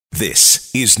This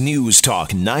is News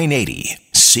Talk 980,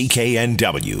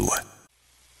 CKNW.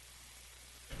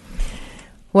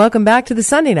 Welcome back to the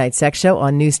Sunday Night Sex Show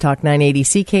on News Talk 980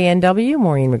 CKNW.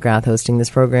 Maureen McGrath hosting this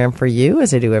program for you,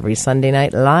 as I do every Sunday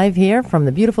night, live here from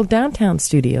the beautiful downtown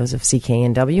studios of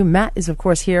CKNW. Matt is, of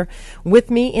course, here with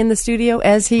me in the studio,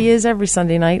 as he is every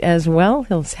Sunday night as well.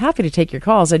 He's happy to take your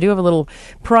calls. I do have a little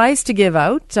prize to give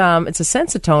out. It's a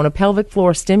Sensatone, a pelvic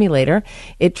floor stimulator.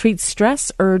 It treats stress,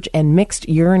 urge, and mixed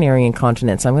urinary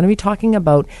incontinence. I'm going to be talking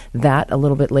about that a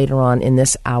little bit later on in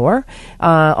this hour.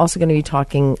 Also going to be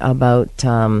talking about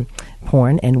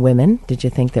porn and women. Did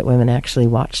you think that women actually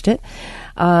watched it?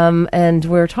 And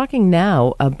we're talking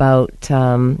now about,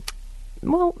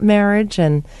 marriage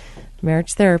and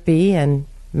marriage therapy and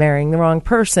marrying the wrong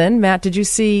person. Matt, did you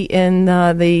see in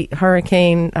the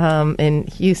hurricane in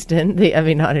Houston,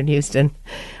 not in Houston,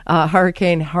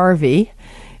 Hurricane Harvey,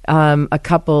 a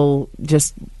couple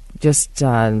just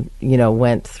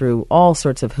went through all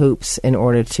sorts of hoops in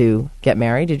order to get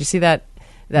married? Did you see that?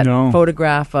 No.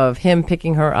 Photograph of him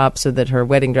picking her up so that her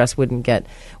wedding dress wouldn't get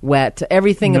wet.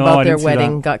 Everything about their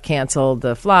wedding got canceled,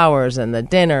 the flowers and the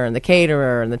dinner and the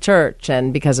caterer and the church,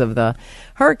 and because of the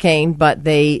hurricane, but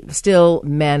they still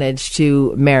managed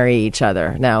to marry each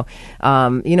other. Now,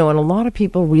 and a lot of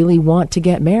people really want to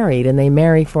get married, and they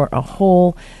marry for a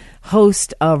whole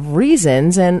host of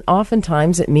reasons, and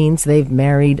oftentimes it means they've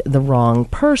married the wrong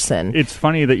person. It's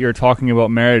funny that you're talking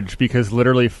about marriage, because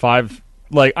literally 5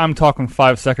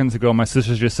 seconds ago, my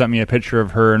sister just sent me a picture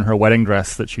of her in her wedding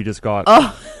dress that she just got.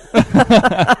 Oh,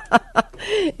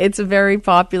 it's a very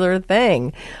popular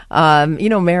thing.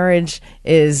 Marriage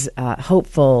is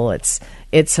hopeful. It's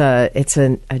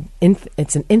an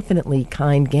infinitely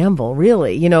kind gamble,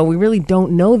 really. We really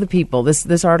don't know the people.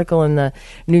 This article in the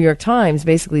New York Times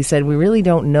basically said we really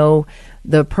don't know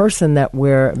the person that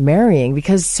we're marrying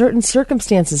because certain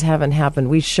circumstances haven't happened.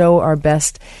 We show our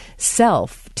best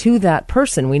self to that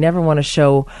person. We never want to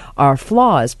show our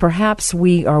flaws. Perhaps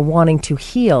we are wanting to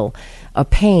heal a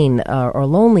pain or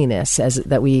loneliness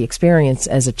that we experienced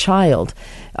as a child.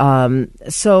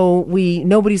 So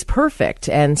nobody's perfect,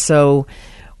 and so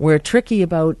we're tricky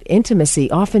about intimacy.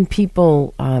 Often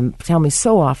people tell me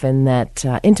so often that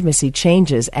intimacy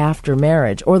changes after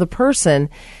marriage, or the person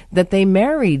that they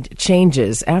married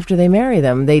changes after they marry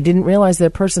them. They didn't realize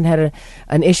that person had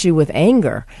an issue with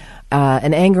anger,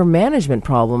 an anger management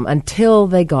problem until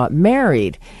they got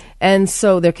married. And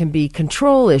so there can be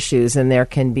control issues, and there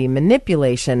can be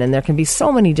manipulation, and there can be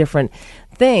so many different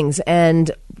things.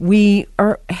 And we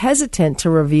are hesitant to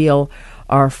reveal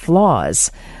our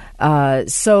flaws.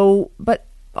 But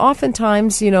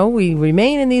oftentimes, we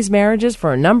remain in these marriages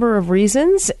for a number of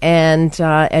reasons,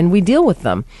 and we deal with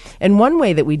them. And one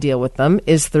way that we deal with them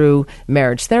is through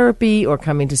marriage therapy or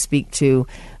coming to speak to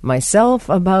myself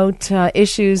about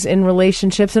issues in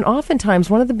relationships. And oftentimes,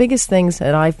 one of the biggest things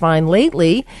that I find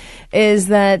lately is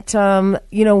that,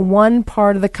 one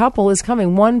part of the couple is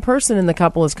coming. One person in the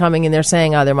couple is coming, and they're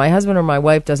saying either my husband or my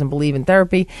wife doesn't believe in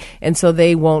therapy, and so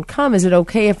they won't come. Is it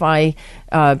okay if I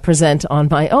present on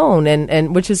my own?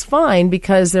 And which is fine,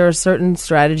 because there are certain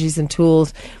strategies and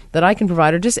tools that I can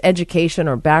provide, or just education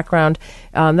or background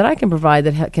that I can provide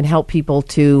that can help people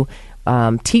to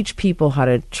teach people how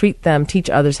to treat them, teach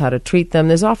others how to treat them.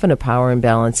 There's often a power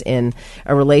imbalance in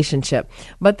a relationship.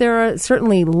 But there are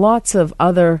certainly lots of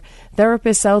other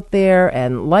therapists out there,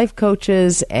 and life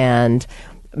coaches, and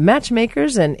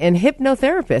matchmakers, and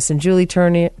hypnotherapists. And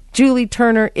Julie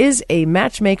Turner is a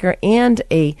matchmaker and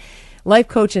a life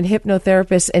coach and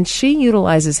hypnotherapist, and she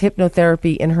utilizes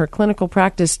hypnotherapy in her clinical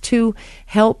practice to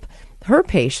help her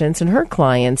patients and her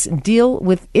clients deal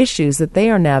with issues that they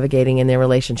are navigating in their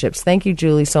relationships. Thank you,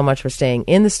 Julie, so much for staying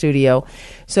in the studio.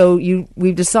 So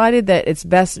we've decided that it's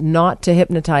best not to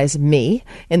hypnotize me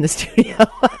in the studio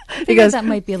because that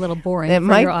might be a little boring. It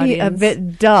might be a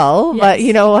bit dull, yes. But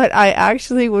you know what? I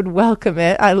actually would welcome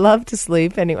it. I love to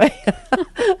sleep anyway.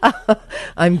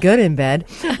 I'm good in bed.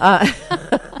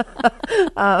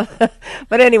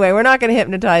 But anyway, we're not going to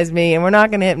hypnotize me, and we're not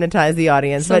going to hypnotize the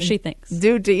audience. So she thinks.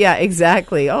 Yeah,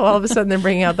 exactly. Oh, all of a sudden they're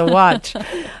bringing out the watch.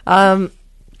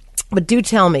 But do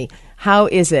tell me, how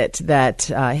is it that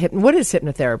what is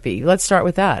hypnotherapy? Let's start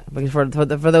with that, for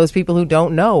those people who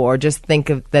don't know or just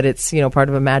think of that it's part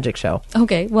of a magic show.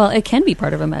 Okay, well, it can be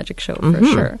part of a magic show for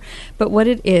sure. But what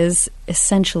it is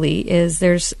essentially is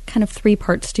there's kind of 3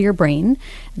 parts to your brain.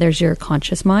 There's your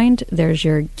conscious mind, there's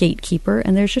your gatekeeper,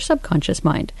 and there's your subconscious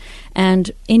mind.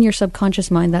 And in your subconscious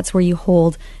mind, that's where you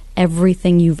hold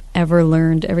everything you've ever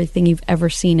learned, everything you've ever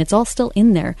seen. It's all still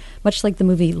in there, much like the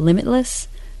movie Limitless.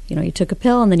 you took a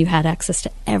pill and then you had access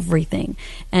to everything.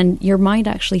 And your mind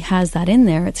actually has that in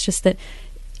there. It's just that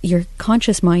your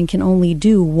conscious mind can only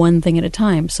do one thing at a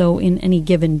time. So in any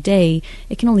given day,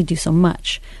 it can only do so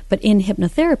much. But in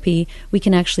hypnotherapy, we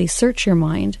can actually search your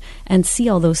mind and see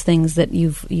all those things that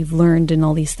you've learned and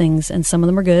all these things. And some of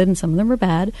them are good and some of them are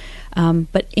bad.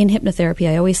 But in hypnotherapy,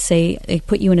 I always say I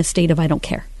put you in a state of I don't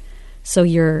care. So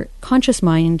your conscious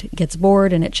mind gets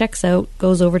bored and it checks out,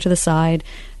 goes over to the side.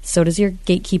 So does your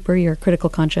gatekeeper, your critical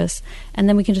conscious. And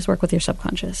then we can just work with your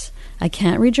subconscious. I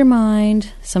can't read your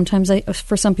mind. Sometimes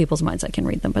for some people's minds, I can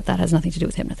read them, but that has nothing to do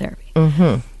with hypnotherapy.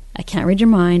 Mm-hmm. I can't read your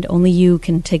mind. Only you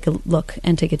can take a look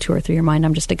and take a tour through your mind.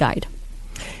 I'm just a guide.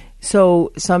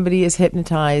 So somebody is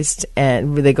hypnotized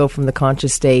and they go from the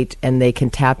conscious state and they can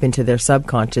tap into their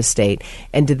subconscious state.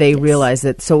 And do they realize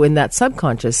that, so in that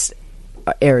subconscious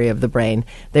area of the brain,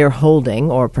 they're holding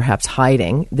or perhaps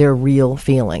hiding their real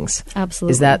feelings?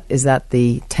 Absolutely. Is that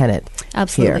the tenet?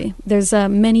 Absolutely. Here? There's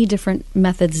many different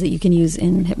methods that you can use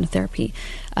in hypnotherapy.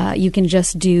 You can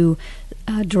just do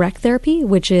direct therapy,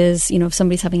 which is, if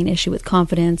somebody's having an issue with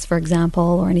confidence, for example,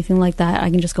 or anything like that, I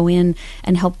can just go in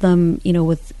and help them,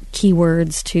 with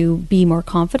keywords to be more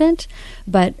confident.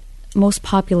 But most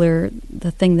popular,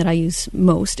 the thing that I use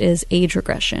most is age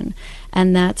regression.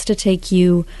 And that's to take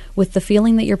you with the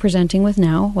feeling that you're presenting with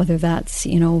now, whether that's,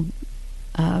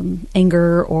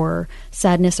 anger or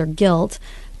sadness or guilt,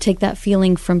 take that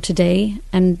feeling from today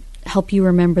and help you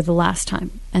remember the last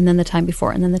time and then the time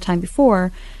before and then the time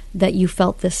before that you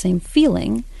felt this same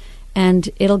feeling. And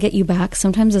it'll get you back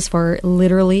sometimes as far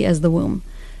literally as the womb.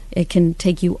 It can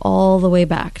take you all the way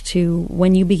back to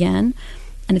when you began.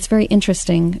 And it's very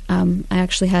interesting. I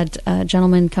actually had a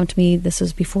gentleman come to me. This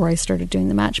was before I started doing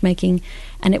the matchmaking,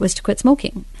 and it was to quit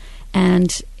smoking.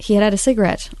 And he had a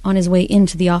cigarette on his way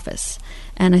into the office.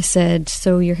 And I said,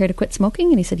 "So you're here to quit smoking?"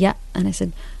 And he said, "Yeah." And I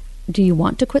said, "Do you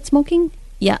want to quit smoking?"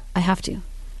 "Yeah, I have to." I'm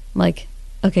like,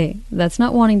 okay, that's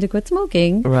not wanting to quit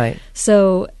smoking. Right.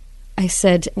 So I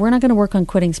said, we're not going to work on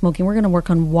quitting smoking. We're going to work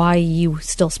on why you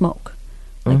still smoke.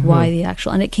 Why the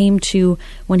actual, and it came to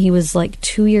when he was like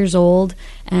 2 years old,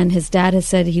 and his dad had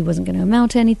said he wasn't going to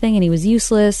amount to anything, and he was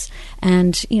useless,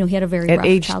 and he had a very rough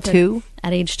childhood. At age 2?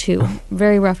 At age 2,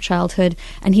 very rough childhood,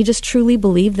 and he just truly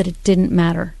believed that it didn't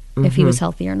matter if he was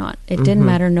healthy or not. It didn't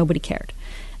matter. Nobody cared,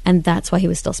 and that's why he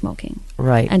was still smoking.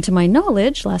 Right. And to my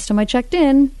knowledge, last time I checked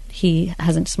in, he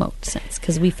hasn't smoked since,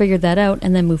 because we figured that out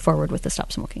and then moved forward with the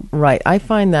stop smoking. Right. I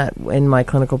find that in my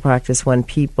clinical practice, when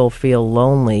people feel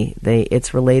lonely,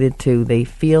 it's related to they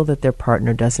feel that their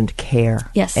partner doesn't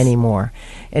care anymore,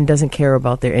 and doesn't care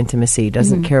about their intimacy,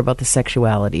 doesn't care about the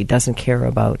sexuality, doesn't care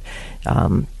about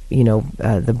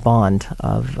the bond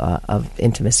of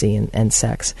intimacy and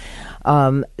sex.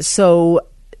 So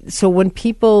when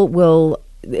people will,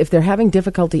 if they're having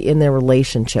difficulty in their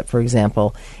relationship, for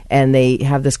example, and they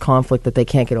have this conflict that they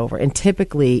can't get over, and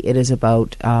typically it is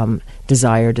about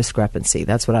desire discrepancy.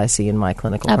 That's what I see in my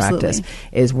clinical practice,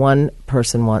 is one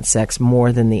person wants sex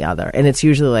more than the other. And it's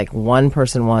usually like one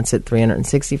person wants it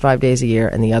 365 days a year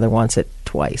and the other wants it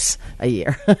twice a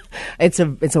year. It's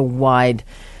a wide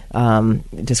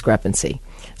discrepancy.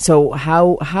 So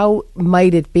how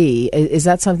might it be? Is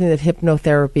that something that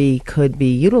hypnotherapy could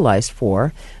be utilized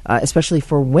for, especially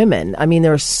for women? I mean,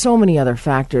 there are so many other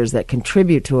factors that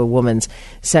contribute to a woman's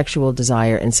sexual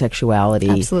desire and sexuality.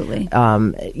 Absolutely.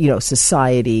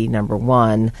 Society, number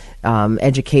one,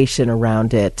 education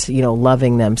around it,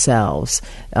 loving themselves,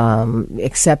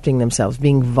 accepting themselves,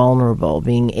 being vulnerable,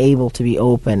 being able to be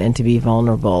open and to be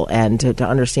vulnerable, and to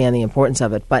understand the importance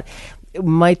of it. But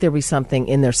might there be something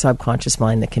in their subconscious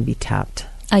mind that can be tapped?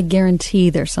 I guarantee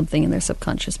there's something in their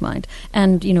subconscious mind.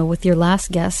 And, with your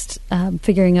last guest,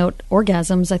 figuring out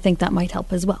orgasms, I think that might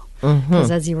help as well.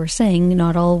 Because as you were saying,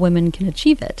 not all women can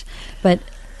achieve it. But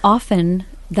often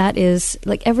that is,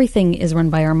 like, everything is run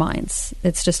by our minds.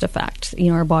 It's just a fact.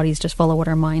 Our bodies just follow what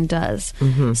our mind does.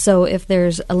 So if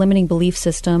there's a limiting belief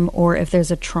system, or if there's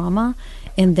a trauma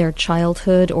in their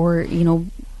childhood, or,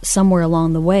 somewhere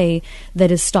along the way that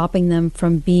is stopping them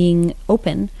from being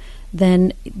open,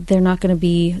 then they're not going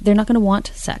to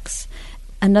want sex.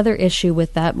 Another issue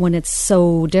with that, when it's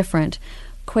so different,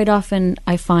 quite often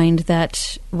I find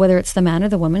that whether it's the man or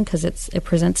the woman, because it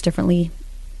presents differently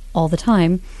all the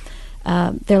time,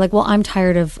 they're like, well, I'm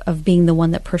tired of being the one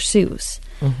that pursues.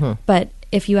 But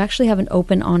if you actually have an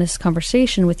open, honest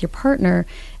conversation with your partner,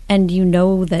 and you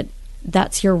know that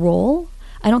that's your role,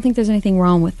 I don't think there's anything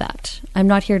wrong with that. I'm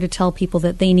not here to tell people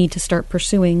that they need to start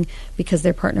pursuing because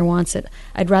their partner wants it.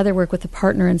 I'd rather work with a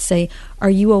partner and say, are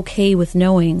you okay with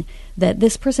knowing that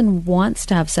this person wants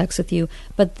to have sex with you,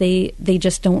 but they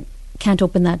just don't can't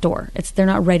open that door. They're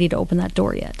not ready to open that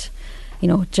door yet.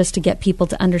 Just to get people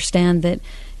to understand that,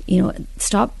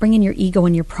 stop bringing your ego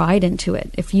and your pride into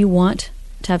it. If you want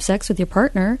to have sex with your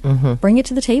partner, bring it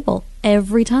to the table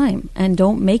every time and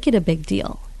don't make it a big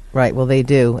deal. Right. Well, they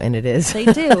do, and it is. They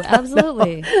do.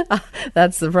 Absolutely.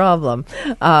 That's the problem.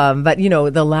 But,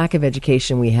 the lack of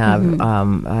education we have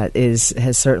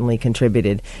has certainly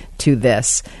contributed to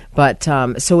this. But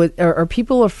are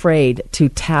people afraid to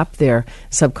tap their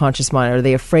subconscious mind? Are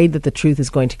they afraid that the truth is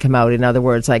going to come out? In other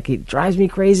words, like, it drives me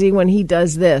crazy when he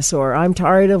does this, or I'm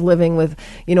tired of living with,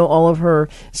 all of her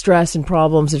stress and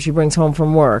problems that she brings home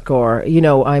from work, or,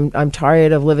 I'm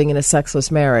tired of living in a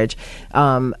sexless marriage.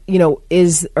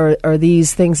 Are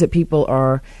these things that people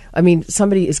are? I mean,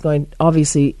 somebody is going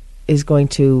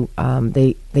to.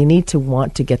 They need to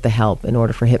want to get the help in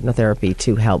order for hypnotherapy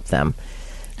to help them.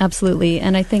 Absolutely.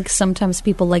 And I think sometimes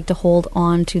people like to hold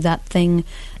on to that thing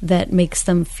that makes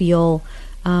them feel,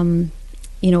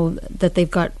 that they've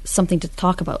got something to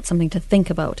talk about, something to think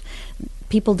about.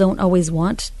 People don't always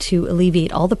want to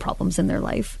alleviate all the problems in their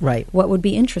life. Right. What would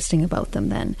be interesting about them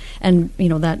then? And,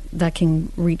 that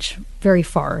can reach very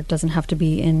far. It doesn't have to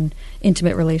be in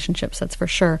intimate relationships, that's for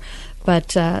sure.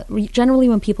 But generally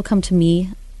when people come to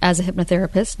me as a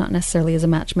hypnotherapist, not necessarily as a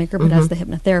matchmaker, but as the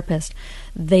hypnotherapist,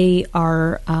 they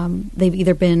are, they've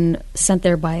either been sent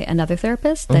there by another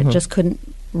therapist that just couldn't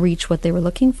reach what they were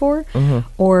looking for,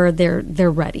 or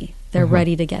they're ready. They're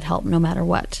ready to get help no matter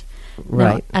what.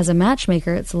 Right. Now, as a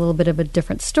matchmaker, it's a little bit of a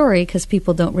different story because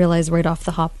people don't realize right off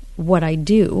the hop what I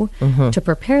do to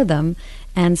prepare them.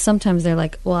 And sometimes they're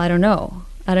like, well, I don't know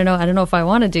if I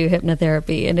want to do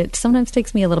hypnotherapy. And it sometimes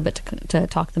takes me a little bit to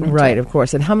talk them into Right, it. of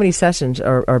course. And how many sessions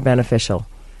are beneficial?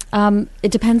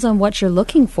 It depends on what you're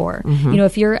looking for.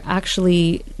 If you're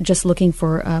actually just looking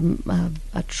for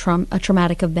a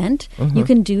traumatic event, you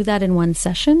can do that in one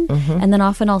session. And then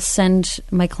often I'll send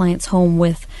my clients home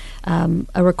with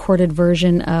a recorded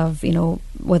version of,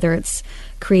 whether it's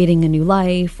creating a new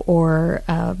life or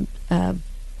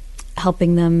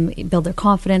helping them build their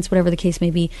confidence, whatever the case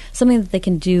may be, something that they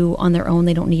can do on their own.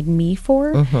 They don't need me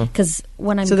for, because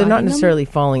when I'm so they're not guiding necessarily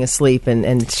falling asleep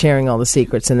and sharing all the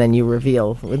secrets, and then you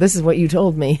reveal, well, this is what you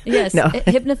told me. Yes, no.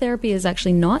 Hypnotherapy is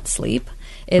actually not sleep.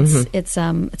 It's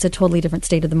a totally different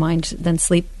state of the mind than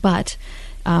sleep, but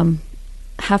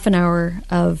half an hour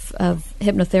of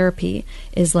hypnotherapy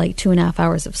is like 2.5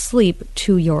 hours of sleep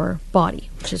to your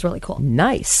body, which is really cool.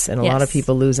 Nice. And a Yes. lot of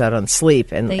people lose out on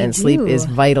sleep, and sleep do. is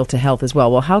vital to health as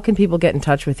well. Well, how can people get in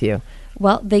touch with you?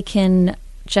 Well, they can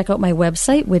check out my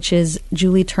website, which is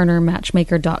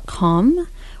julieturnermatchmaker.com,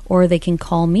 or they can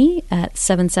call me at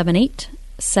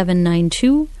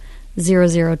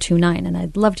 778-792-0029, and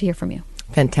I'd love to hear from you.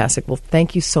 Fantastic. Well,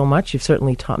 thank you so much. You've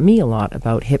certainly taught me a lot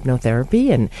about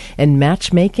hypnotherapy and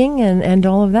matchmaking and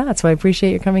all of that. So I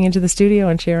appreciate you coming into the studio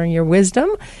and sharing your wisdom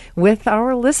with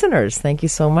our listeners. Thank you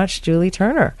so much, Julie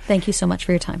Turner. Thank you so much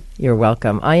for your time. You're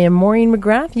welcome. I am Maureen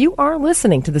McGrath. You are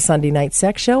listening to the Sunday Night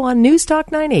Sex Show on News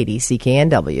Talk 980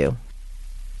 CKNW.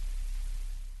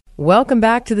 Welcome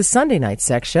back to the Sunday Night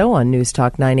Sex Show on News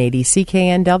Talk 980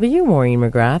 CKNW. Maureen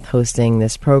McGrath hosting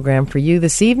this program for you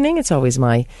this evening. It's always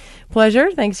my pleasure.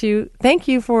 Thank you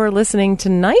for listening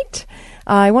tonight.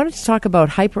 I wanted to talk about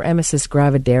hyperemesis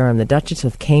gravidarum. The Duchess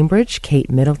of Cambridge,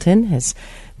 Kate Middleton, has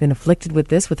been afflicted with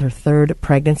this with her third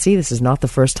pregnancy. This is not the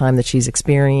first time that she's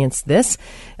experienced this.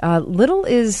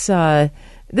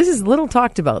 This is little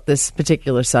talked about, this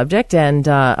particular subject, and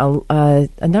a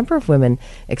number of women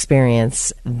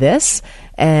experience this,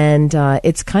 and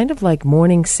it's kind of like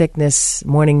morning sickness,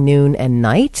 morning, noon, and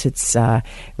night. It's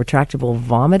retractable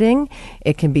vomiting.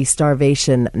 It can be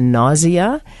starvation,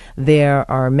 nausea.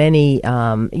 There are many,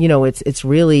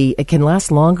 it can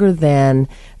last longer than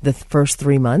the first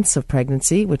 3 months of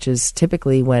pregnancy, which is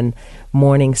typically when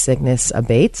morning sickness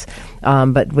abates,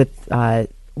 but with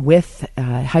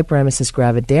hyperemesis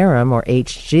gravidarum, or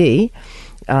HG,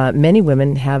 many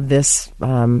women have this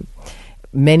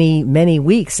many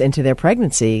weeks into their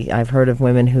pregnancy. I've heard of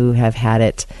women who have had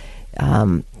it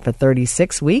for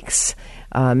 36 weeks.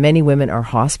 Many women are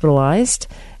hospitalized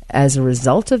as a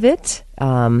result of it,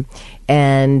 and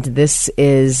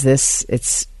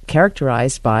it's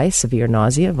characterized by severe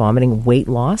nausea, vomiting, weight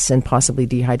loss, and possibly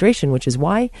dehydration, which is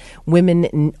why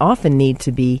women often need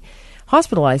to be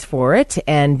hospitalized for it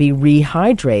and be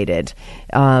rehydrated.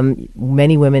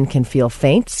 Many women can feel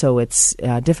faint, so it's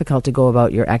difficult to go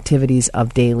about your activities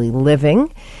of daily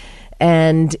living.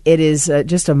 And it is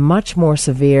just a much more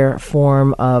severe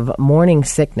form of morning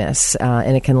sickness,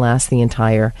 and it can last the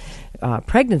entire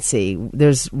pregnancy.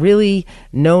 There's really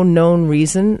no known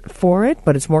reason for it,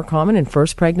 but it's more common in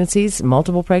first pregnancies,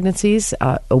 multiple pregnancies,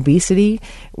 obesity.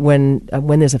 When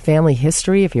there's a family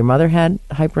history, if your mother had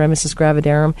hyperemesis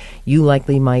gravidarum, you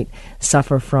likely might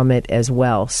suffer from it as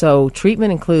well. So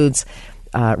treatment includes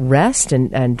rest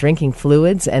and drinking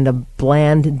fluids and a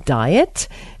bland diet.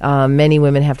 Many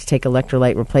women have to take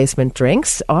electrolyte replacement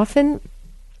drinks. Often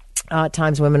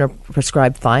times women are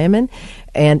prescribed thiamine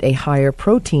and a higher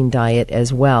protein diet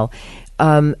as well.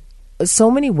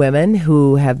 So many women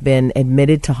who have been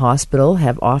admitted to hospital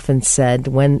have often said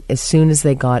as soon as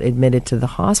they got admitted to the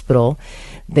hospital,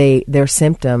 their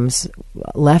symptoms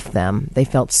left them. They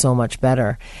felt so much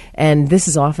better. And this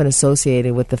is often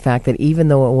associated with the fact that even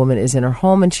though a woman is in her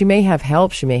home and she may have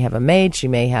help, she may have a maid, she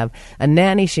may have a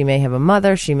nanny, she may have a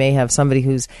mother, she may have somebody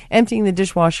who's emptying the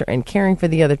dishwasher and caring for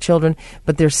the other children,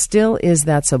 but there still is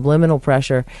that subliminal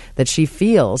pressure that she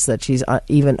feels, that she's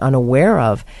even unaware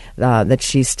of, that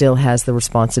she still has the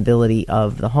responsibility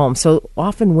of the home. So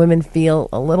often women feel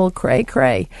a little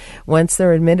cray-cray once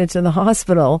they're admitted to the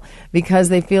hospital because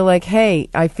they feel like, hey,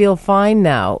 I feel fine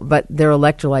now, but their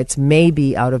electrolytes may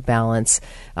be out of balance.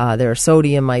 Their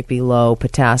sodium might be low,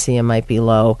 potassium might be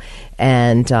low,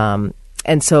 and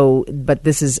so, but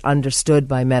this is understood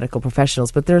by medical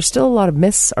professionals. But there are still a lot of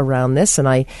myths around this, and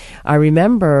I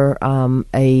remember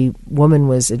a woman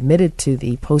was admitted to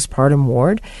the postpartum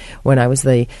ward when I was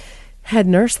the head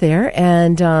nurse there,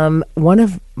 and one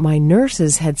of my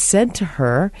nurses had said to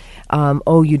her,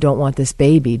 oh, you don't want this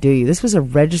baby, do you? This was a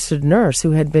registered nurse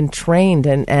who had been trained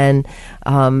and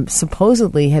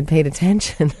supposedly had paid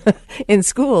attention in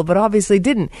school, but obviously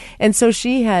didn't. And so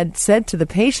she had said to the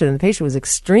patient, and the patient was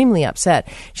extremely upset.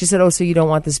 She said, oh, so you don't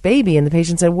want this baby? And the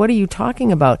patient said, what are you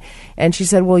talking about? And she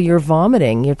said, well, you're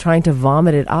vomiting. You're trying to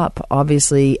vomit it up.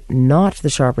 Obviously not the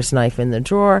sharpest knife in the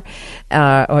drawer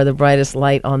or the brightest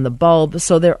light on the bulb.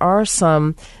 So there are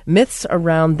some myths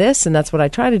around this, and that's what I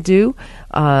try to do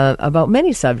about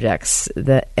many subjects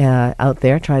that out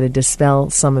there, try to dispel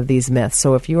some of these myths.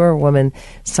 So if you are a woman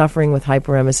suffering with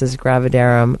hyperemesis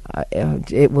gravidarum,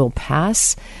 it will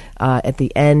pass. At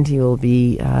the end, you will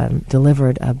be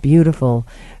delivered a beautiful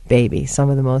baby. Some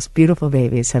of the most beautiful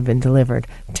babies have been delivered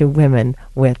to women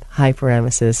with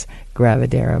hyperemesis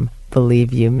gravidarum.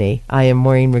 Believe you me. I am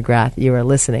Maureen McGrath. You are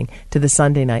listening to the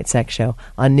Sunday Night Sex Show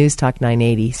on News Talk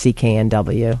 980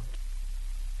 CKNW.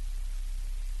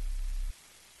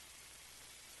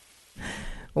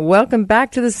 Welcome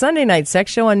back to the Sunday Night Sex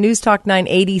Show on News Talk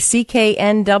 980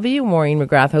 CKNW. Maureen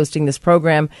McGrath hosting this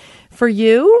program for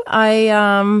you.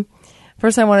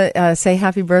 First, I want to say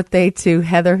happy birthday to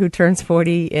Heather, who turns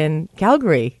 40 in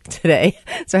Calgary today.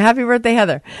 So happy birthday,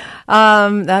 Heather.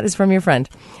 That is from your friend.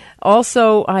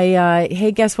 Also,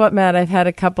 hey, guess what, Matt? I've had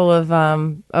a couple of,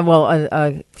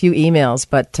 a few emails,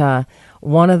 but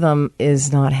one of them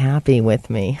is not happy with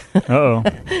me. Uh-oh.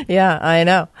 Yeah, I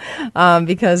know.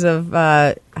 Because of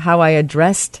how I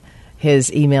addressed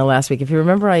his email last week. If you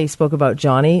remember, I spoke about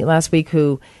Johnny last week,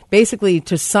 who basically,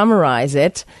 to summarize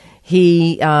it,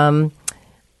 I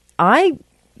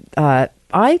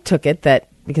took it that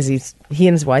because he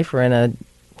and his wife were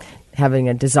having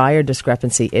a desire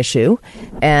discrepancy issue,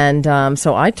 and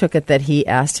so I took it that he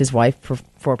asked his wife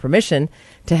for permission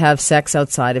to have sex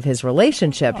outside of his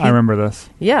relationship. I remember this.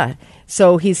 Yeah.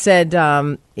 So he said,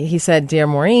 "Dear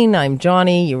Maureen, I'm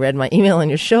Johnny. You read my email on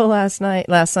your show last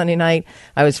Sunday night.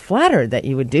 I was flattered that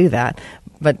you would do that,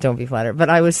 but don't be flattered. But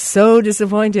I was so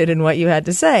disappointed in what you had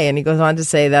to say." And he goes on to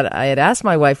say that I had asked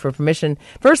my wife for permission.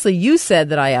 Firstly, you said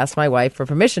that I asked my wife for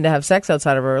permission to have sex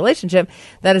outside of our relationship.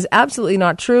 That is absolutely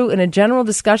not true. In a general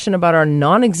discussion about our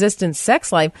non-existent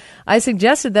sex life, I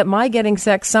suggested that my getting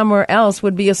sex somewhere else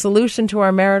would be a solution to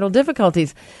our marital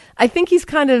difficulties. I think he's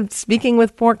kind of speaking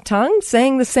with forked tongue,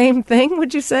 saying the same thing,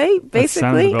 would you say,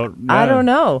 basically? I don't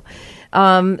know.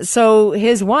 So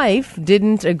his wife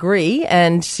didn't agree,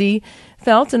 and she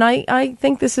felt, and I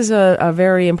think this is a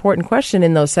very important question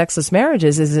in those sexless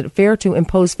marriages, is it fair to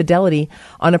impose fidelity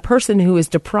on a person who is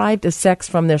deprived of sex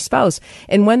from their spouse?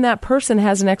 And when that person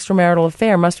has an extramarital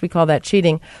affair, must we call that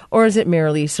cheating, or is it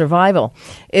merely survival,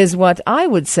 is what I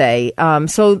would say.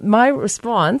 So my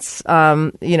response,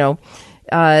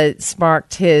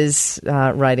 sparked his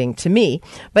writing to me.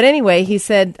 But anyway, he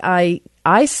said,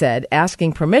 I said,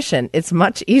 asking permission, it's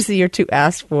much easier to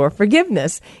ask for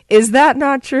forgiveness. Is that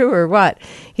not true or what?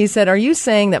 He said, are you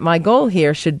saying that my goal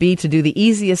here should be to do the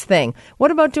easiest thing? What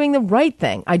about doing the right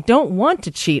thing? I don't want to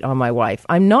cheat on my wife.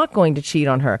 I'm not going to cheat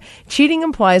on her. Cheating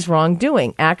implies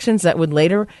wrongdoing, actions that would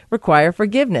later require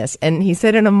forgiveness. And he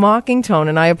said in a mocking tone,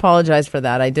 and I apologize for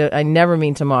that. I never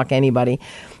mean to mock anybody.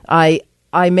 I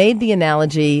made the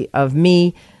analogy of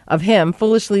him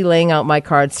foolishly laying out my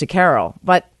cards to Carol.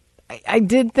 But I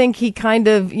did think he kind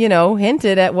of,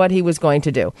 hinted at what he was going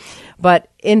to do. But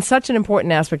in such an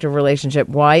important aspect of a relationship,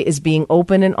 why is being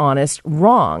open and honest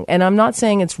wrong? And I'm not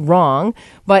saying it's wrong,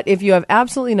 but if you have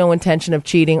absolutely no intention of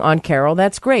cheating on Carol,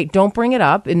 that's great. Don't bring it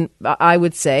up. And I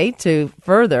would say to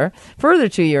further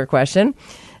to your question,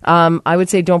 I would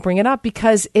say don't bring it up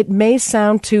because it may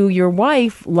sound to your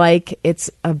wife like it's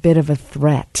a bit of a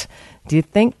threat. Do you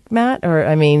think, Matt?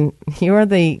 Or, you are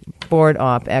the board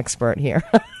op expert here.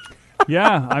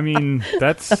 Yeah,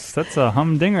 that's a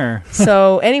humdinger.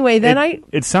 So anyway, then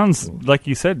it sounds like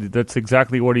you said that's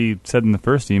exactly what he said in the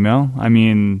first email.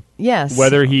 Yes,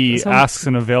 whether he asks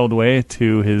in a veiled way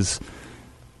to his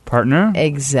partner,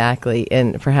 exactly,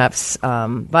 and perhaps.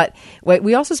 But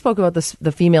we also spoke about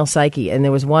the female psyche, and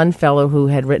there was one fellow who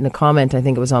had written a comment. I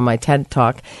think it was on my TED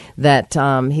Talk that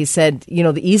he said,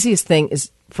 the easiest thing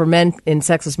is for men in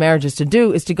sexless marriages to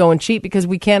do is to go and cheat because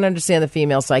we can't understand the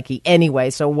female psyche anyway,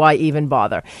 so why even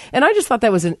bother? And I just thought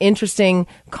that was an interesting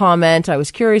comment. I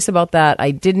was curious about that.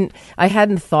 I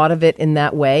hadn't thought of it in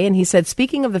that way. And he said,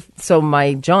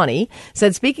 my Johnny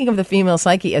said, speaking of the female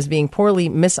psyche as being poorly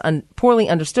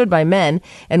understood by men,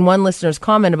 and one listener's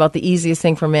comment about the easiest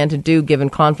thing for a man to do given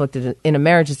conflict in a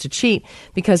marriage is to cheat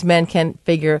because men can't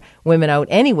figure women out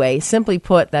anyway. Simply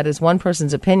put, that is one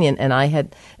person's opinion, and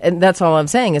that's all I'm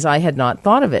saying is I had not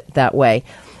thought of it that way.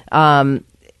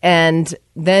 And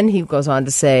then he goes on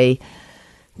to say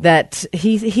that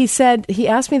he said, he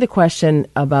asked me the question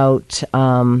about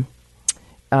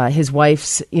his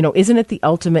wife's, isn't it the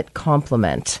ultimate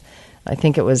compliment? I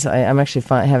think it was, I'm actually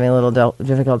having a little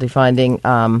difficulty finding.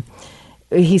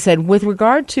 He said, with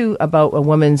regard to about a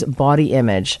woman's body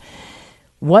image,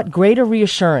 what greater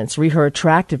reassurance, her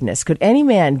attractiveness, could any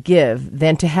man give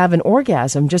than to have an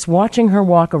orgasm just watching her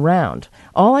walk around?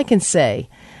 All I can say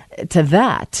to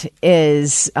that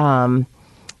is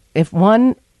if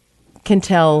one can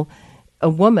tell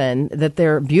a woman that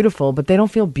they're beautiful, but they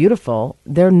don't feel beautiful,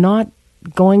 nothing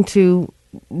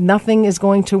is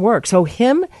going to work. So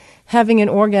him having an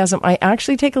orgasm, I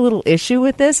actually take a little issue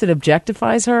with this. It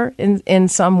objectifies her in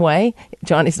some way.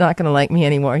 Johnny's not going to like me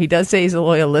anymore. He does say he's a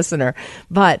loyal listener.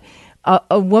 But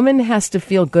a woman has to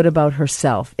feel good about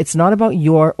herself. It's not about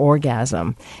your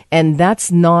orgasm. And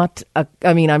that's not,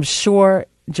 I'm sure,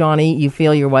 Johnny, you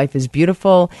feel your wife is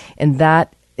beautiful, and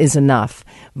that is enough.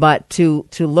 But to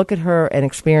look at her and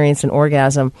experience an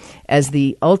orgasm as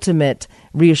the ultimate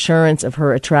reassurance of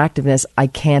her attractiveness, I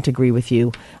can't agree with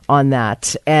you on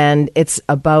that. And it's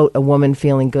about a woman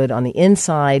feeling good on the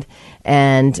inside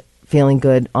and feeling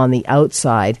good on the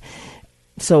outside.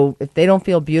 So if they don't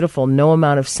feel beautiful, no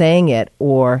amount of saying it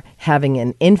or having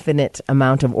an infinite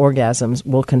amount of orgasms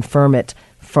will confirm it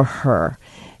for her.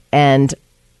 And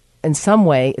in some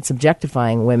way, it's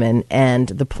objectifying women, and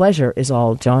the pleasure is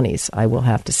all Johnny's, I will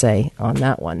have to say on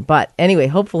that one. But anyway,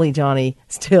 hopefully Johnny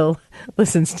still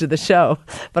listens to the show.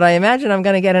 But I imagine I'm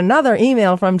going to get another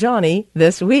email from Johnny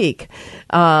this week.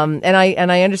 And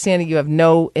I understand that you have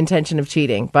no intention of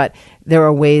cheating, but there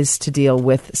are ways to deal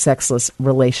with sexless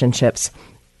relationships.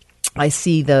 I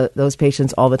see those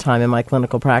patients all the time in my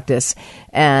clinical practice,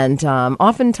 and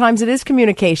oftentimes it is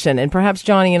communication, and perhaps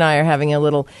Johnny and I are having a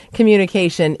little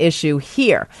communication issue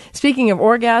here. Speaking of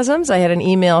orgasms, I had an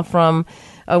email from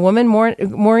a woman,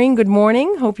 Maureen, good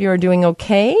morning. Hope you are doing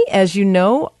okay. As you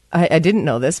know, I didn't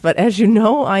know this, but as you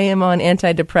know, I am on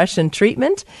antidepressant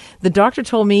treatment. The doctor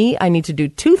told me I need to do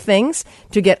two things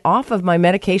to get off of my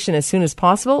medication as soon as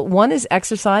possible. One is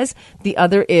exercise. The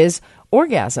other is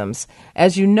orgasms.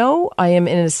 As you know, I am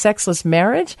in a sexless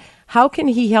marriage. How can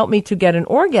he help me to get an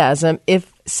orgasm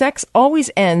if sex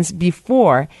always ends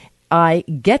before I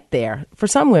get there? For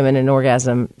some women,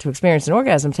 to experience an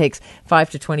orgasm takes 5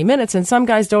 to 20 minutes, and some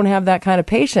guys don't have that kind of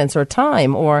patience or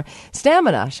time or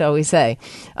stamina, shall we say.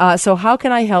 So how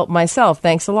can I help myself?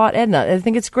 Thanks a lot, Edna. I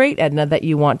think it's great, Edna, that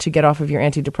you want to get off of your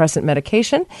antidepressant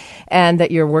medication and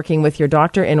that you're working with your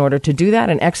doctor in order to do that.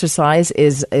 And exercise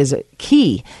is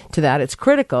key to that. It's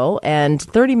critical. And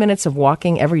 30 minutes of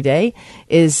walking every day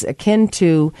is akin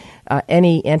to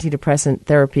any antidepressant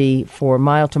therapy for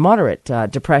mild to moderate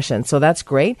depression. So that's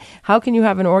great. How can you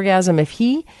have an orgasm if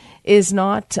he is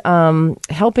not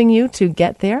helping you to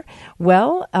get there?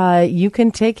 Well, you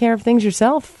can take care of things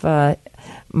yourself,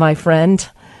 my friend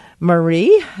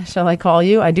Marie, shall I call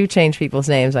you? I do change people's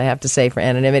names, I have to say, for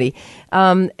anonymity.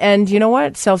 And you know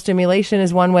what? Self-stimulation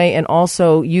is one way, and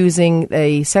also using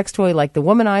a sex toy like the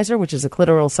Womanizer, which is a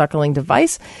clitoral suckling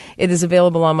device. It is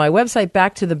available on my website,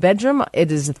 Back to the Bedroom.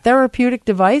 It is a therapeutic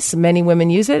device. Many women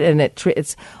use it, and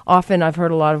it's often, I've heard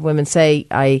a lot of women say,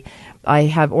 I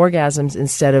have orgasms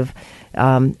instead of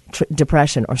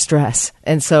depression or stress,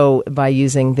 and so by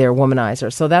using their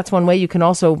Womanizer. So that's one way. You can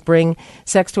also bring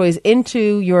sex toys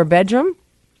into your bedroom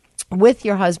with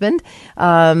your husband,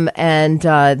 and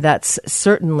that's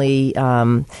certainly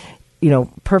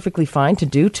perfectly fine to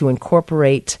do, to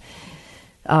incorporate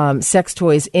sex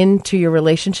toys into your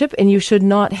relationship, and you should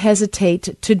not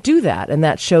hesitate to do that. And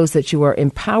that shows that you are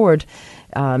empowered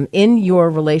in your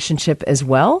relationship as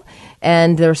well.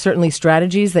 And there are certainly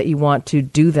strategies that you want to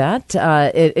do that.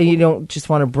 You don't just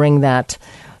want to bring that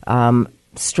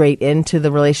straight into the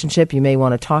relationship. You may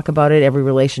want to talk about it. Every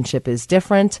relationship is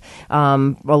different.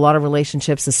 A lot of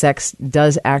relationships, the sex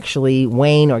does actually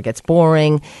wane or gets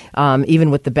boring.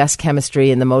 Even with the best chemistry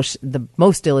and the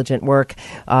most diligent work,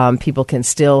 people can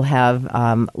still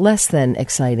have less than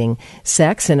exciting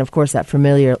sex. And of course, that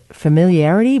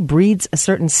familiarity breeds a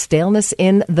certain staleness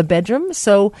in the bedroom.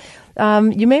 So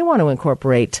you may want to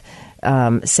incorporate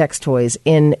sex toys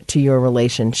into your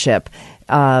relationship.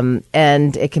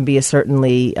 And it can be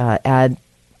certainly add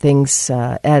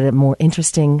a more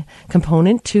interesting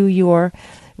component to your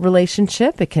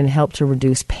relationship. It can help to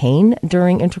reduce pain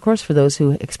during intercourse for those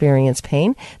who experience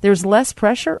pain. There's less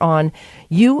pressure on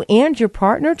you and your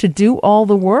partner to do all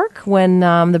the work when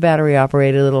the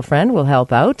battery-operated little friend will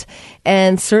help out.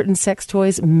 And certain sex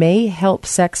toys may help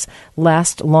sex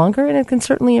last longer, and it can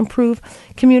certainly improve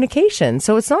communication.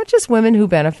 So it's not just women who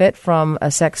benefit from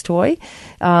a sex toy.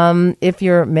 If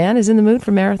your man is in the mood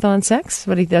for marathon sex,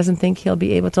 but he doesn't think he'll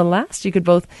be able to last, you could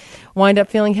both wind up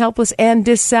feeling helpless and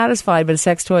dissatisfied. But a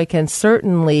sex toy can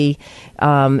certainly,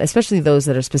 especially those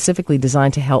that are specifically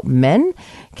designed to help men,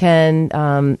 can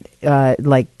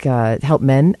help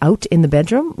men out in the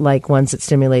bedroom, like ones that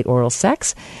stimulate oral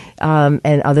sex,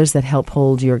 and others that help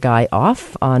hold your guy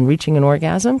off on reaching an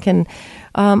orgasm, can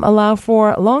allow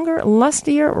for longer,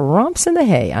 lustier romps in the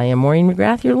hay. I am Maureen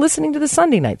McGrath. You're listening to the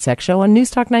Sunday Night Sex Show on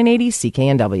News Talk 980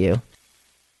 CKNW.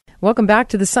 Welcome back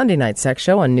to the Sunday Night Sex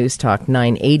Show on News Talk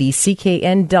 980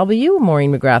 CKNW.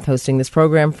 Maureen McGrath hosting this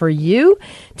program for you.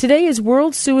 Today is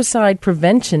World Suicide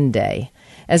Prevention Day.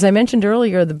 As I mentioned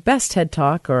earlier, the best TED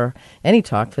Talk, or any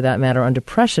talk for that matter, on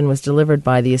depression was delivered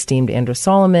by the esteemed Andrew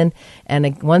Solomon.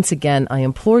 And once again, I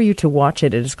implore you to watch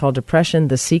it. It is called Depression,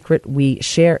 The Secret We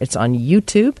Share. It's on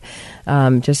YouTube.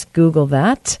 Just Google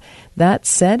that. That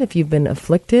said, if you've been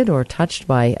afflicted or touched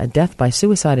by a death by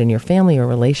suicide in your family or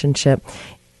relationship,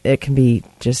 it can be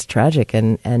just tragic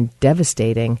and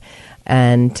devastating.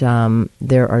 And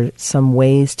there are some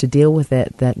ways to deal with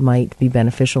it that might be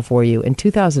beneficial for you. In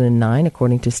 2009,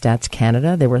 according to Stats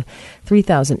Canada, there were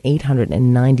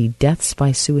 3,890 deaths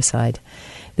by suicide.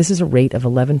 This is a rate of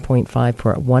 11.5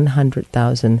 per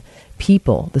 100,000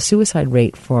 people. The suicide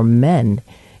rate for men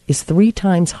is 3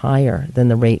 times higher than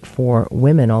the rate for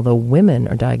women, although women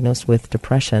are diagnosed with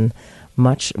depression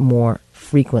much more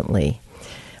frequently.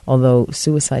 Although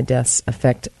suicide deaths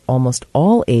affect almost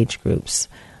all age groups,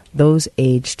 those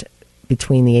aged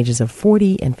between the ages of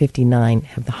 40 and 59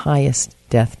 have the highest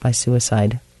death by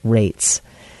suicide rates.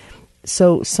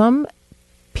 So some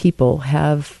people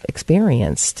have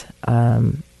experienced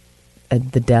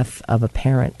the death of a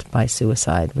parent by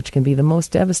suicide, which can be the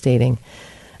most devastating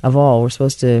of all. We're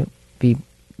supposed to be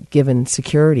given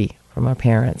security from our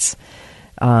parents.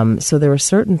 So there are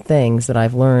certain things that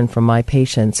I've learned from my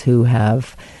patients who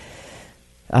have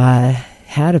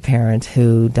had a parent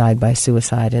who died by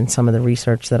suicide, and some of the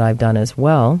research that I've done as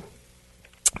well,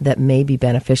 that may be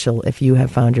beneficial if you have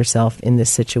found yourself in this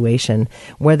situation,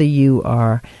 whether you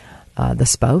are the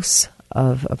spouse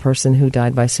of a person who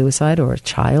died by suicide or a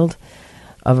child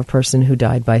of a person who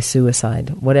died by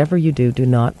suicide. Whatever you do, do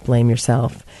not blame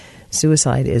yourself.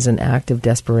 Suicide is an act of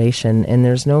desperation, and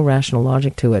there's no rational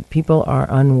logic to it. People are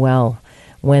unwell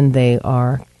when they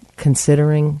are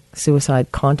considering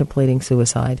suicide, contemplating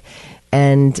suicide.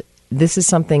 And this is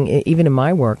something, even in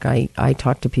my work, I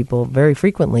talk to people very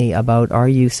frequently about, are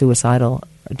you suicidal?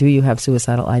 Do you have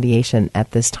suicidal ideation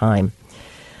at this time?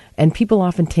 And people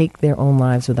often take their own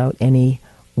lives without any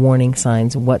warning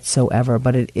signs whatsoever,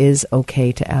 but it is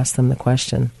okay to ask them the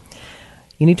question.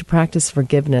 you need to practice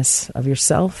forgiveness of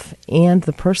yourself and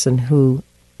the person who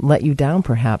let you down,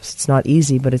 perhaps. It's not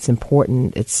easy, but it's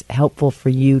important. It's helpful for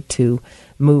you to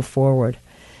move forward.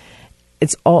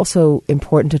 It's also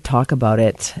important to talk about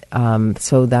it,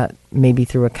 so that maybe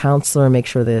through a counselor, make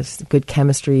sure there's good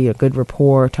chemistry, a good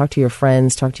rapport, talk to your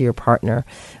friends, talk to your partner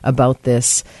about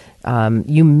this.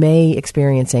 You may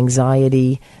experience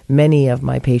anxiety. Many of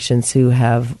my patients who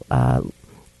have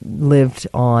lived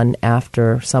on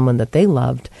after someone that they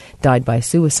loved died by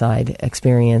suicide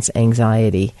experience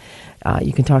anxiety.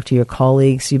 You can talk to your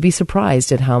colleagues. You'd be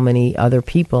surprised at how many other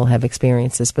people have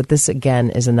experienced this. But this, again,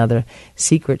 is another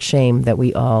secret shame that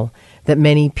that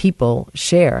many people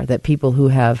share, that people who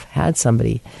have had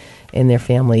somebody in their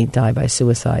family die by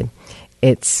suicide.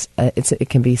 It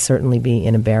can certainly be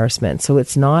an embarrassment. So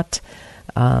it's not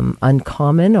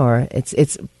uncommon, or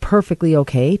it's perfectly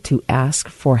okay to ask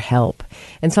for help.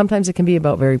 And sometimes it can be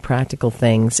about very practical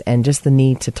things and just the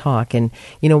need to talk. And,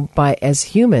 as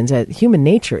humans, human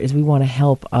nature is we want to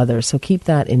help others. So keep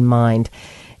that in mind.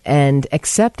 And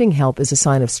accepting help is a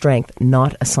sign of strength,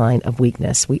 not a sign of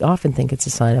weakness. We often think it's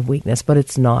a sign of weakness, but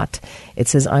it's not. It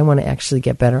says, I want to actually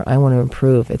get better. I want to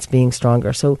improve. It's being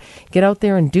stronger. So get out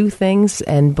there and do things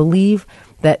and believe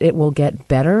that it will get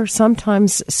better.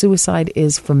 Sometimes suicide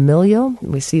is familial.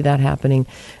 We see that happening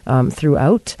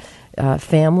throughout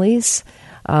families.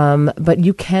 But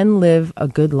you can live a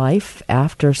good life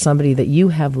after somebody that you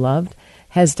have loved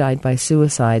has died by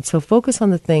suicide. So focus on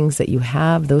the things that you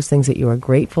have, those things that you are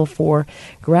grateful for.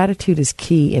 Gratitude is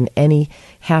key in any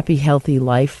happy, healthy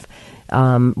life.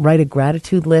 Write a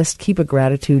gratitude list. Keep a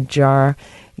gratitude jar.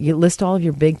 You list all of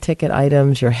your big ticket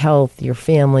items, your health, your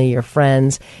family, your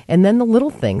friends, and then the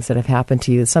little things that have happened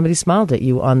to you. Somebody smiled at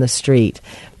you on the street.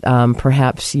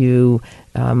 Perhaps you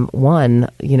won,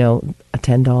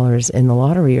 $10 in the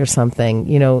lottery or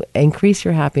something. Increase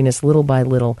your happiness little by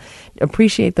little.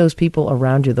 Appreciate those people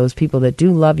around you, those people that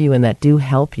do love you and that do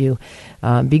help you.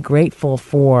 Be grateful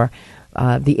for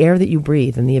the air that you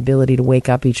breathe and the ability to wake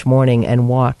up each morning and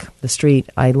walk the street.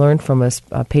 I learned from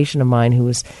a patient of mine who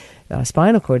was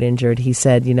spinal cord injured. He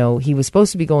said, he was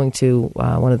supposed to be going to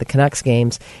one of the Canucks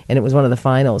games, and it was one of the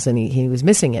finals, and he was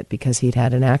missing it because he'd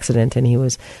had an accident and he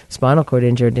was spinal cord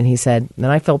injured. And he said, and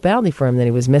I felt badly for him that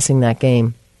he was missing that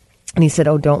game. And he said,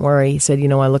 oh, don't worry. He said,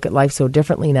 I look at life so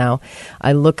differently now.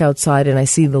 I look outside and I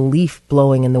see the leaf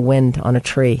blowing in the wind on a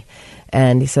tree.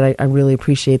 And he said, I really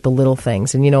appreciate the little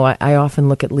things. And, I often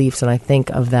look at leaves and I think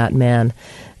of that man.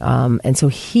 And so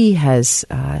he has...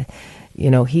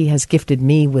 he has gifted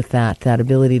me with that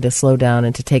ability to slow down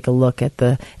and to take a look at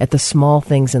the small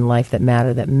things in life that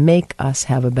matter, that make us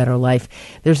have a better life.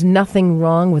 There's nothing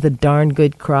wrong with a darn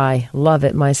good cry. Love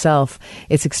it myself.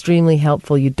 It's extremely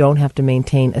helpful. You don't have to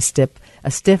maintain a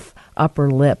stiff upper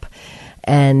lip.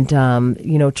 And,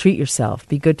 treat yourself.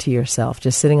 Be good to yourself.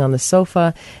 Just sitting on the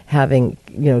sofa, having,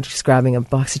 just grabbing a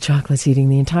box of chocolates, eating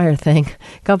the entire thing.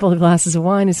 A couple of glasses of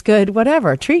wine is good.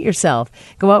 Whatever. Treat yourself.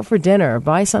 Go out for dinner.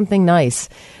 Buy something nice.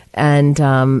 And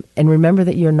remember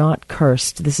that you're not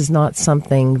cursed. This is not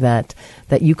something that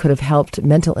you could have helped.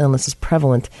 Mental illness is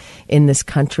prevalent in this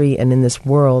country and in this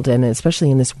world, and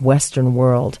especially in this Western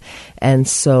world. And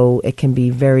so it can be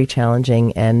very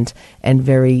challenging and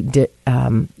very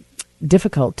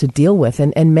difficult to deal with.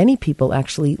 And many people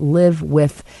actually live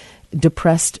with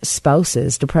depressed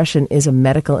spouses. Depression is a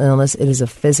medical illness. It is a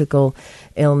physical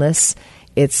illness.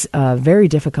 It's very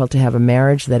difficult to have a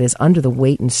marriage that is under the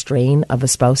weight and strain of a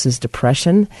spouse's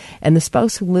depression. And the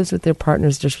spouse who lives with their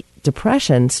partner's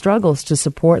depression struggles to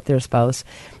support their spouse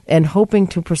and hoping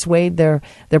to persuade their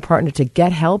partner to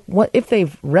get help. What if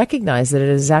they've recognized that it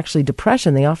is actually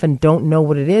depression? They often don't know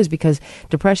what it is, because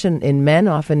depression in men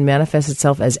often manifests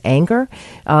itself as anger.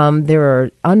 There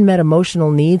are unmet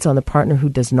emotional needs on the partner who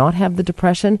does not have the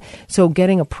depression. So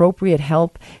getting appropriate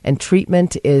help and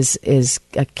treatment is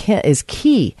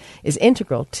key, is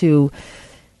integral to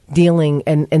dealing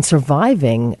and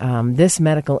surviving this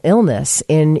medical illness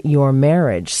in your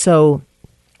marriage. So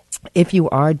if you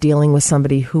are dealing with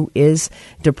somebody who is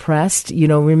depressed,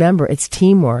 remember, it's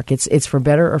teamwork. It's for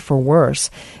better or for worse.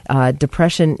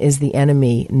 Depression is the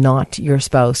enemy, not your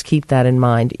spouse. Keep that in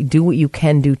mind. Do what you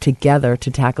can do together to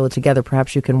tackle it together.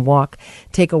 Perhaps you can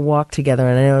take a walk together.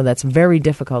 And I know that's very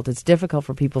difficult. It's difficult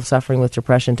for people suffering with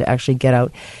depression to actually get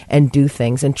out and do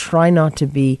things. And try not to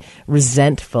be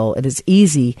resentful. It is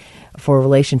easy for a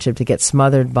relationship to get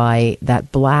smothered by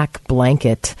that black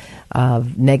blanket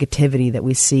negativity that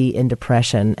we see in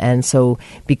depression. And so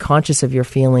be conscious of your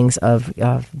feelings of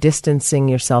distancing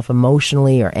yourself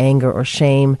emotionally or anger or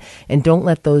shame, and don't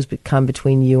let those come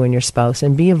between you and your spouse,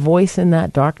 and be a voice in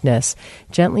that darkness.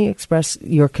 Gently express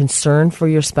your concern for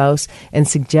your spouse and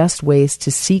suggest ways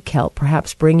to seek help.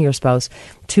 Perhaps bring your spouse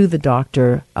to the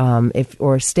doctor,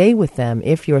 or stay with them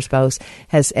if your spouse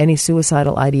has any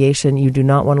suicidal ideation. You do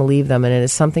not want to leave them, and it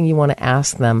is something you want to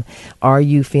ask them. Are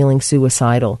you feeling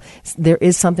suicidal? There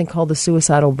is something called the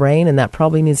suicidal brain, and that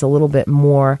probably needs a little bit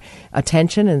more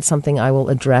attention, and something I will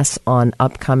address on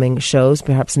upcoming shows,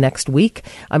 perhaps next week.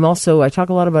 I talk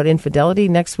a lot about infidelity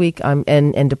next week,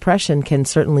 and depression can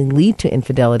certainly lead to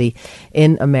infidelity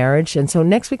in a marriage. And so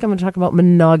next week I'm going to talk about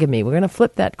monogamy. We're going to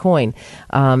flip that coin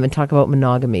and talk about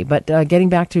monogamy. But getting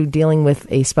back to dealing with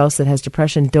a spouse that has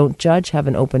depression, don't judge, have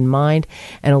an open mind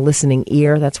and a listening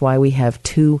ear. That's why we have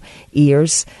 2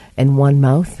 ears and 1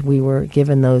 mouth. We were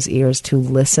given those ears to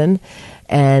listen.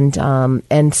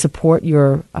 And support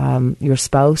your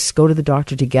spouse. Go to the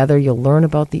doctor together. You'll learn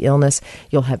about the illness.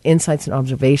 You'll have insights and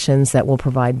observations that will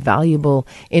provide valuable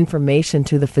information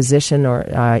to the physician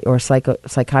or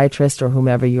psychiatrist or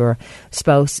whomever your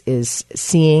spouse is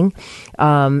seeing.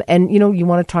 And you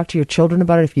want to talk to your children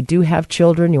about it. If you do have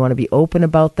children, you want to be open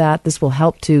about that. This will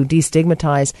help to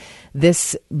destigmatize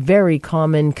this very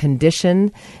common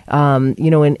condition.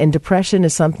 And depression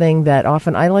is something that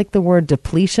often, I like the word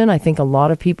depletion. I think a lot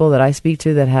of people that I speak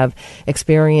to that have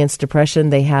experienced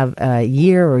depression, they have a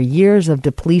year or years of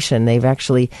depletion. They've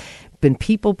actually been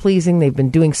people-pleasing. They've been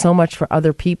doing so much for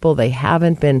other people. They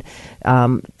haven't been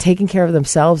taking care of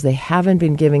themselves. They haven't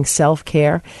been giving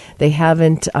self-care. They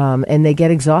haven't, and they get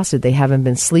exhausted. They haven't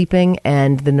been sleeping,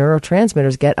 and the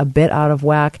neurotransmitters get a bit out of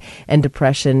whack, and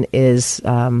depression is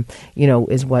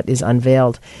what is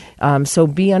unveiled. So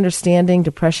be understanding.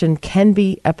 Depression can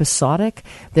be episodic.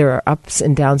 There are ups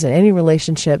and downs in any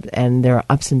relationship, and there are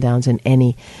ups and downs in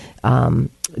any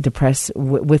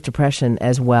with depression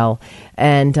as well,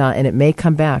 and it may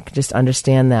come back. Just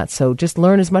understand that. So just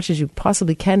learn as much as you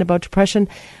possibly can about depression.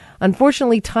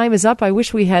 Unfortunately, time is up. I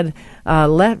wish we had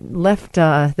left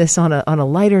this on a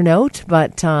lighter note,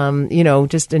 but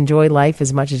just enjoy life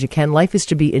as much as you can. Life is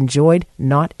to be enjoyed,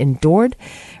 not endured.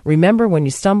 Remember, when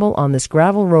you stumble on this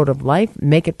gravel road of life,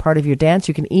 make it part of your dance.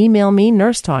 You can email me,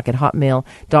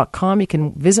 nursetalk@hotmail.com. You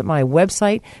can visit my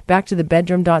website,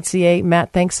 backtothebedroom.ca.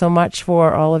 Matt, thanks so much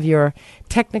for all of your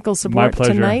technical support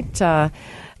tonight.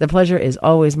 The pleasure is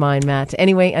always mine, Matt.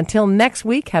 Anyway, until next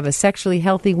week, have a sexually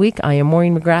healthy week. I am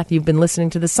Maureen McGrath. You've been listening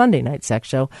to the Sunday Night Sex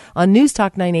Show on News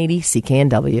Talk 980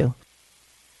 CKNW.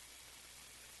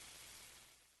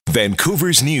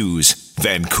 Vancouver's News,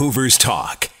 Vancouver's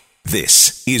Talk.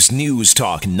 This is News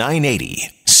Talk 980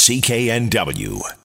 CKNW.